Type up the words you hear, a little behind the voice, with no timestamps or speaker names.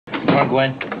on,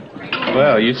 Gwen?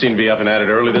 Well, you seem to be up and at it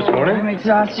early this morning. I'm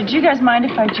exhausted. Do you guys mind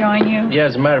if I join you? Yeah,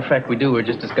 as a matter of fact, we do. We're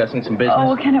just discussing some business. Oh,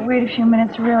 well, can it wait a few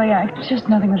minutes? Really, just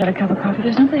nothing without a cup of coffee.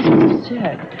 There's no place else to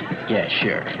sit. Yeah,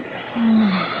 sure.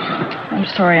 I'm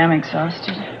sorry, I'm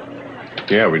exhausted.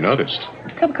 Yeah, we noticed.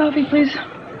 Cup of coffee, please.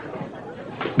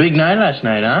 Big night last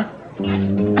night, huh?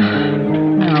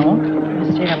 No.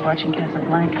 I stayed up watching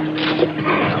Casablanca.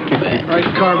 All right,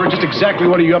 Carver, just exactly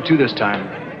what are you up to this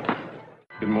time?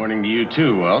 Good morning to you,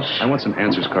 too, Welsh. I want some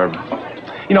answers, Carver.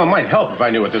 You know, it might help if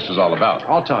I knew what this was all about.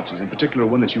 Autopsies, in particular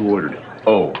one that you ordered.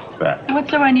 Oh, that.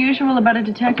 What's so unusual about a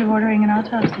detective ordering an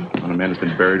autopsy? On a man that's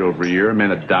been buried over a year, a man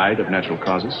that died of natural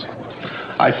causes.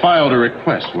 I filed a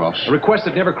request, Welsh. A request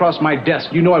that never crossed my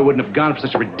desk. You know I wouldn't have gone for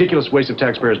such a ridiculous waste of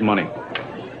taxpayers' money.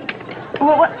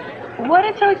 Well, what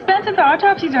is so expensive? The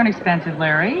autopsies aren't expensive,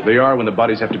 Larry. They are when the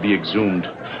bodies have to be exhumed.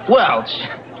 Welch,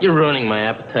 you're ruining my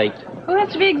appetite. Who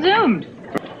has to be exhumed?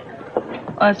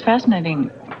 Well, it's fascinating,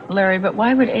 Larry, but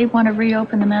why would Abe want to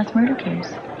reopen the mass murder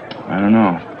case? I don't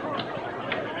know.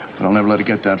 But I'll never let it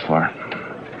get that far.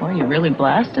 Boy, you really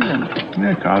blasted him.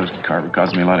 Yeah, Carver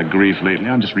caused me a lot of grief lately.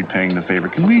 I'm just repaying the favor.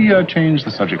 Can we change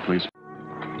the subject, please?